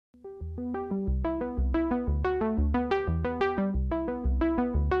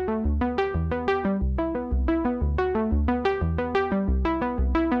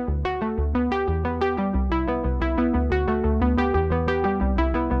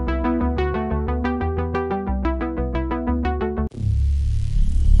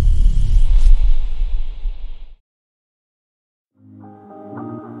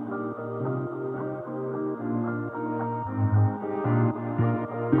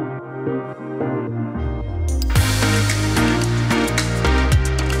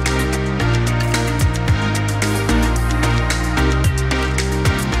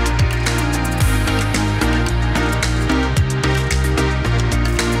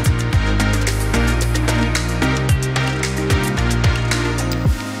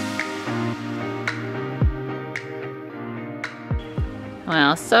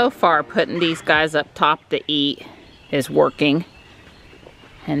So far, putting these guys up top to eat is working.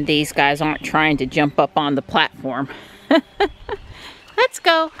 And these guys aren't trying to jump up on the platform. Let's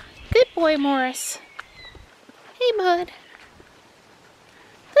go. Good boy, Morris. Hey, bud.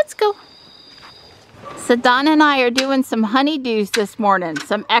 Let's go. So Don and I are doing some honeydews this morning.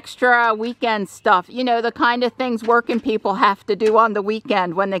 Some extra weekend stuff. You know, the kind of things working people have to do on the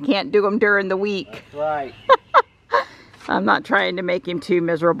weekend when they can't do them during the week. That's right. I'm not trying to make him too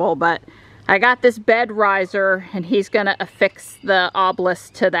miserable, but I got this bed riser and he's gonna affix the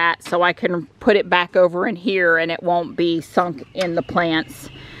obelisk to that so I can put it back over in here and it won't be sunk in the plants.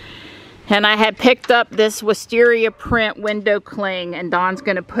 And I had picked up this wisteria print window cling, and Don's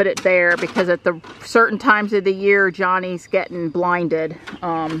gonna put it there because at the certain times of the year Johnny's getting blinded.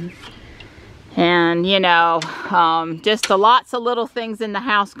 And you know, just lots of little things in the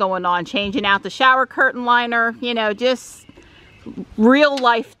house going on. Changing out the shower curtain liner, you know, just real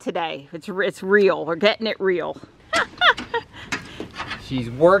life today. It's real. We're getting it real. She's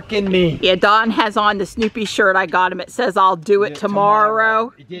working me. Yeah, Don has on the Snoopy shirt I got him. It says, I'll do it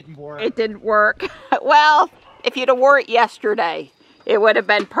tomorrow. It didn't work. It didn't work. Well, if you'd have wore it yesterday, it would have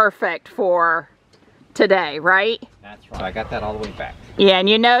been perfect for today, right? That's right. I got that all the way back. Yeah, and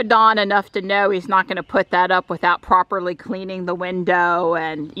you know Don enough to know he's not going to put that up without properly cleaning the window.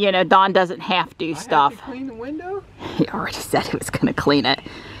 And, you know, Don doesn't have to stuff. I have to clean the window? He already said he was going to clean it.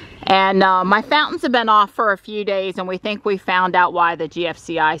 And my fountains have been off for a few days, and we think we found out why the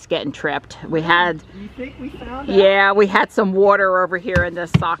GFCI is getting tripped. We had... You think we found out? Yeah, we had some water over here in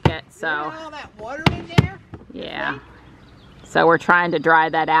this socket, so... all that water in there? Yeah. So we're trying to dry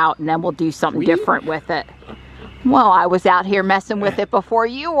that out, and then we'll do something different with it. Well, I was out here messing with it before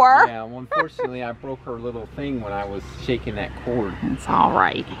you were. Yeah, well, unfortunately, I broke her little thing when I was shaking that cord. It's all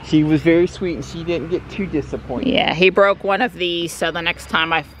right. She was very sweet, and she didn't get too disappointed. Yeah, he broke one of these, so the next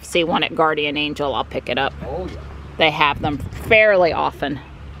time I see one at Guardian Angel, I'll pick it up. Oh, yeah. They have them fairly often.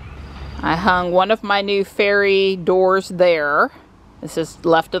 I hung one of my new fairy doors there. This is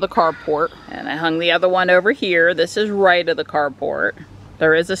left of the carport. And I hung the other one over here. This is right of the carport.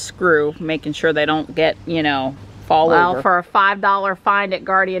 There is a screw, making sure they don't get, you know, fall over. Well, for a $5 find at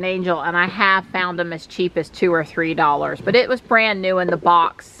Guardian Angel, and I have found them as cheap as $2 or $3. But it was brand new in the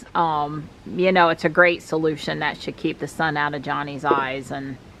box. You know, it's a great solution that should keep the sun out of Johnny's eyes.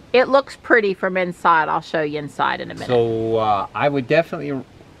 And it looks pretty from inside. I'll show you inside in a minute. So I would definitely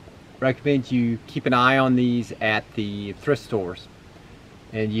recommend you keep an eye on these at the thrift stores.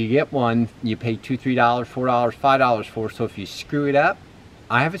 And you get one, you pay $2, $3, $4, $5 for. So if you screw it up,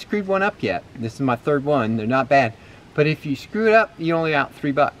 I haven't screwed one up yet. This is my third one. They're not bad. But if you screw it up, you only out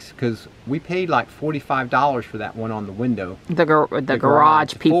 $3 because we paid like $45 for that one on the window. The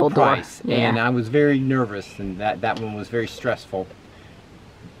garage people price. Yeah. And I was very nervous, and that one was very stressful.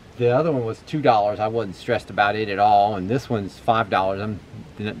 The other one was $2. I wasn't stressed about it at all, and this one's $5.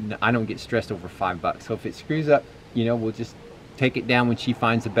 I don't get stressed over $5. So if it screws up, you know, we'll just take it down when she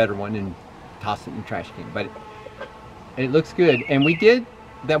finds a better one and toss it in the trash can. But it looks good, and we did.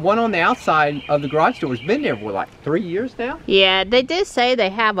 That one on the outside of the garage door has been there for like 3 years now. Yeah, they did say they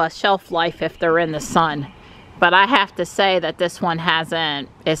have a shelf life if they're in the sun. But I have to say that this one hasn't,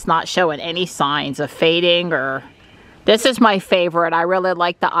 it's not showing any signs of fading or... This is my favorite. I really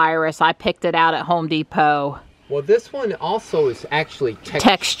like the iris. I picked it out at Home Depot. Well, this one also is actually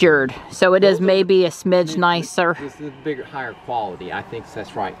textured. So it is maybe a smidge nicer. This is a bigger, higher quality. I think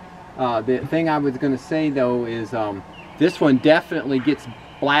that's right. The thing I was going to say though is this one definitely gets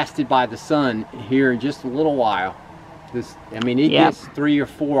blasted by the sun here in just a little while. I mean, it gets 3 or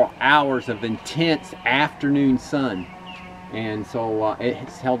 4 hours of intense afternoon sun, and so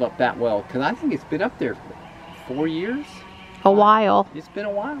it's held up that well because I think it's been up there for 4 years. A while. It's been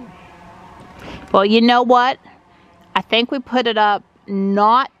a while. Well, you know what? I think we put it up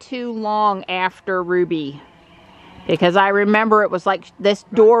not too long after Ruby. Because I remember it was like this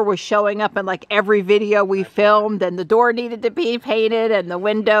door was showing up in like every video we filmed, and the door needed to be painted and the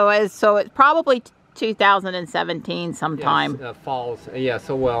window is, so it's probably 2017 sometime. Yes, falls. Yeah,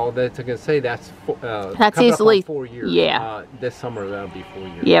 so well, that's I can say that's easily up on 4 years. Yeah. This summer that'll be 4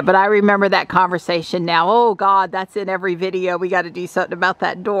 years. Yeah, but I remember that conversation now. Oh God, that's in every video. We got to do something about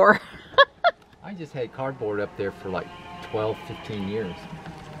that door. I just had cardboard up there for like 12, 15 years.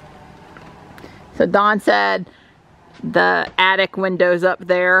 So Don said the attic windows up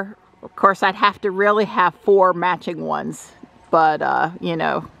there, of course I'd have to really have 4 matching ones, but you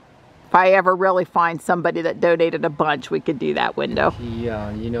know, if I ever really find somebody that donated a bunch, we could do that window.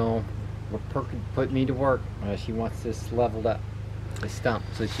 You know, put me to work. She wants this leveled up, the stump,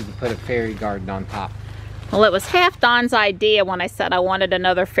 so she can put a fairy garden on top. Well, it was half Don's idea when I said I wanted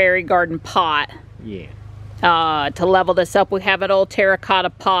another fairy garden pot. Yeah. To level this up. We have an old terracotta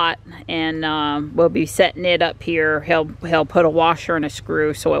pot, and we'll be setting it up here. He'll put a washer and a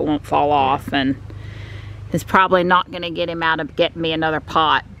screw so it won't fall off, and it's probably not going to get him out of getting me another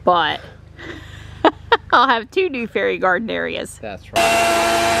pot, but I'll have 2 new fairy garden areas. That's right.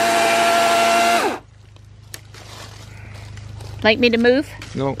 Like me to move?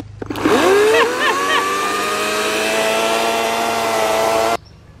 No.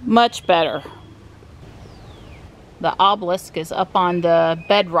 Much better. The obelisk is up on the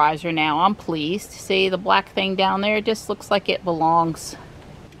bed riser now. I'm pleased. See the black thing down there? It just looks like it belongs.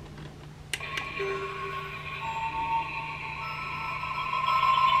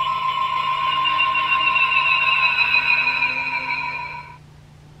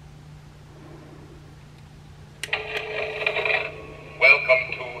 Welcome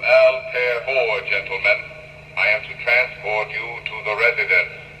to Al-Terhor, gentlemen. I am to transport you to the residence.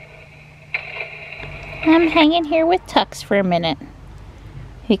 I'm hanging here with Tux for a minute.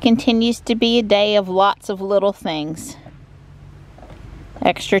 It continues to be a day of lots of little things.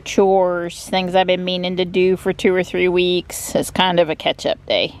 Extra chores, things I've been meaning to do for 2 or 3 weeks. It's kind of a catch-up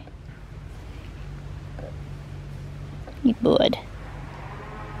day. You bud.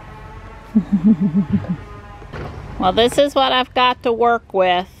 Well, this is what I've got to work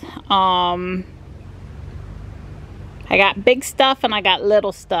with. I got big stuff and I got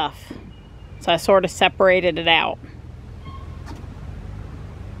little stuff. So I sort of separated it out.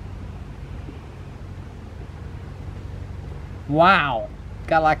 Wow.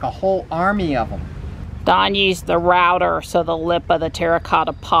 Got like a whole army of them. Don used the router so the lip of the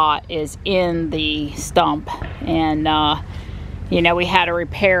terracotta pot is in the stump. And, you know, we had to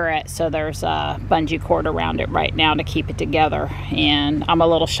repair it. So there's a bungee cord around it right now to keep it together. And I'm a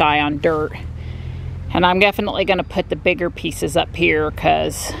little shy on dirt. And I'm definitely going to put the bigger pieces up here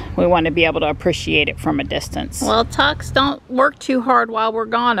because we want to be able to appreciate it from a distance. Well, Tux, don't work too hard while we're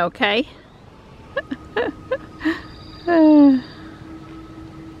gone, okay?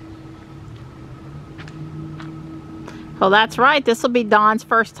 Well, that's right. This will be Don's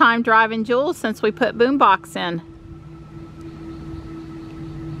first time driving Jules since we put Boombox in.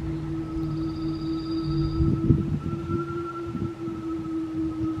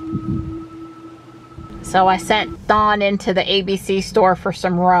 So I sent Don into the ABC store for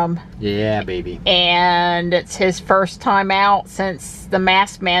some rum. Yeah, baby. And it's his first time out since the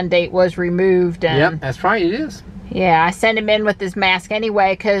mask mandate was removed. And yep, that's right, it is. Yeah, I sent him in with his mask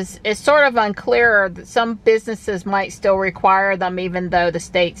anyway because it's sort of unclear that some businesses might still require them even though the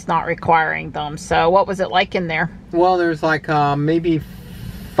state's not requiring them. So what was it like in there? Well, there's like maybe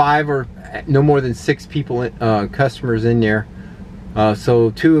 5 or no more than 6 people, customers in there.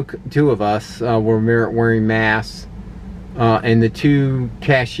 So two of us were wearing masks, and the 2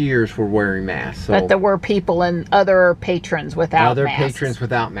 cashiers were wearing masks. So but there were people and other patrons without masks. Other patrons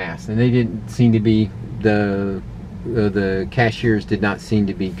without masks, and they didn't seem to be, the cashiers did not seem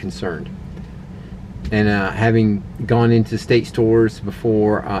to be concerned. And having gone into state stores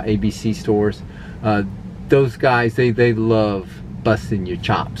before, ABC stores, those guys, they love busting your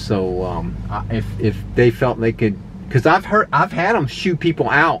chops. So if they felt they could, because I've had them shoot people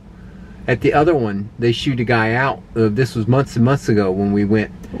out. At the other one, they shoot a guy out. This was months and months ago when we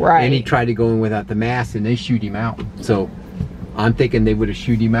went. Right. And he tried to go in without the mask, and they shoot him out. So I'm thinking they would have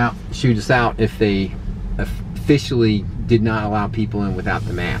shoot us out if they officially did not allow people in without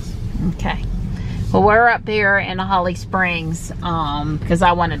the mask. Okay. Well, we're up here in Holly Springs because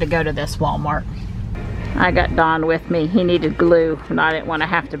I wanted to go to this Walmart. I got Don with me. He needed glue, and I didn't want to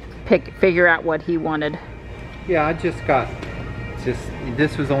have to figure out what he wanted. Yeah, I just got,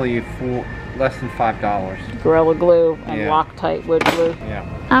 this was only less than $5. Gorilla Glue and yeah. Loctite wood glue. Yeah.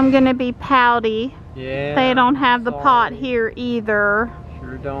 I'm gonna be pouty. Yeah. They don't have the pot here either.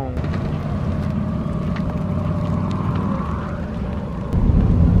 Sure don't.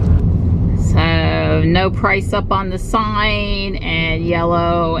 So no price up on the sign, and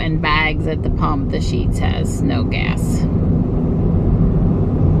yellow and bags at the pump. The sheet says no gas.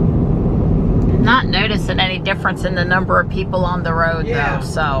 Not noticing any difference in the number of people on the road though,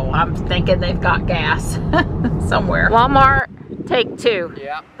 so I'm thinking they've got gas somewhere. Walmart, take 2.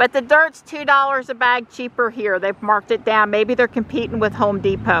 Yeah. But the dirt's $2 a bag cheaper here. They've marked it down. Maybe they're competing with Home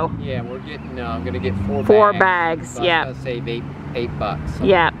Depot. Yeah, we're getting, I'm gonna get 4 bags. So yeah. I'll save $8. So.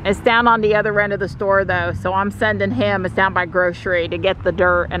 Yeah, it's down on the other end of the store though, so I'm sending him, it's down by grocery, to get the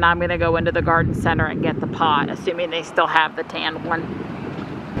dirt, and I'm gonna go into the garden center and get the pot, assuming they still have the tan one.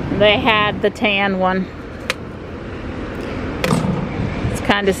 They had the tan one. It's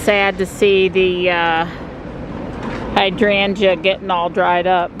kind of sad to see the hydrangea getting all dried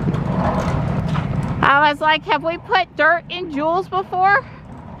up. I was like, have we put dirt in Jules before?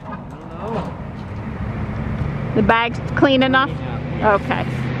 I don't know. The bag's clean enough? Yeah. Okay,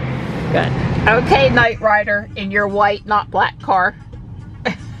 good. Okay, Knight Rider, in your white, not black car.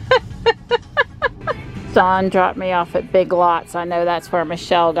 Don dropped me off at Big Lots. I know that's where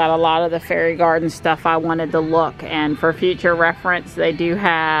Michelle got a lot of the fairy garden stuff I wanted to look. And for future reference, they do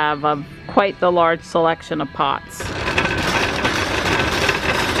have quite the large selection of pots.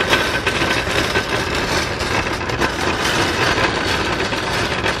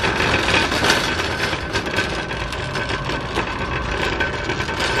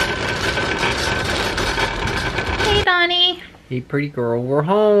 Hey, Donnie. Hey, pretty girl, we're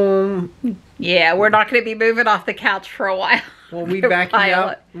home. Yeah, we're not going to be moving off the couch for a while. Well, we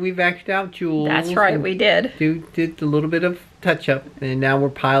vacuumed out Jules. That's right, we did. Did a little bit of touch up, and now we're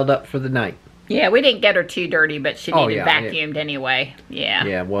piled up for the night. Yeah, we didn't get her too dirty, but she needed vacuumed anyway. Yeah.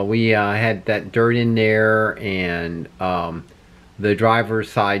 Yeah, well, we had that dirt in there, and the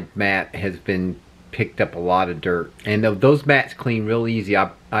driver's side mat has been picked up a lot of dirt. And those mats clean real easy.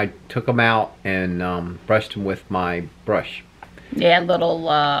 I took them out and brushed them with my brush. Yeah, little,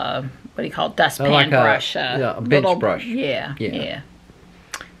 what do you call it, dustpan brush. A bench brush. Yeah.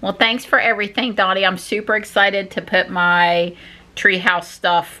 Well, thanks for everything, Donnie. I'm super excited to put my treehouse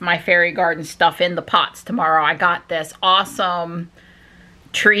stuff, my fairy garden stuff in the pots tomorrow. I got this awesome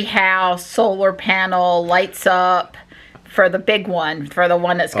treehouse solar panel, lights up for the big one, for the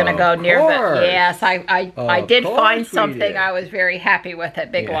one that's going to go near the... Yes, I did find something I was very happy with at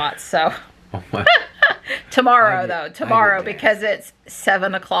Big Lots, so... Tomorrow, because it's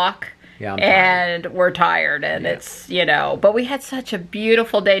 7 o'clock. Yeah, and we're tired, and it's, you know, but we had such a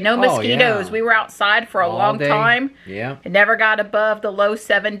beautiful day. No mosquitoes. We were outside for a long time. Yeah. It never got above the low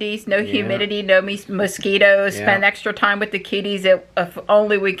 70s. No humidity, no mosquitoes. Spent extra time with the kitties. If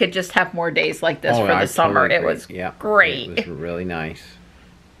only we could just have more days like this for the summer. It was great. It was really nice.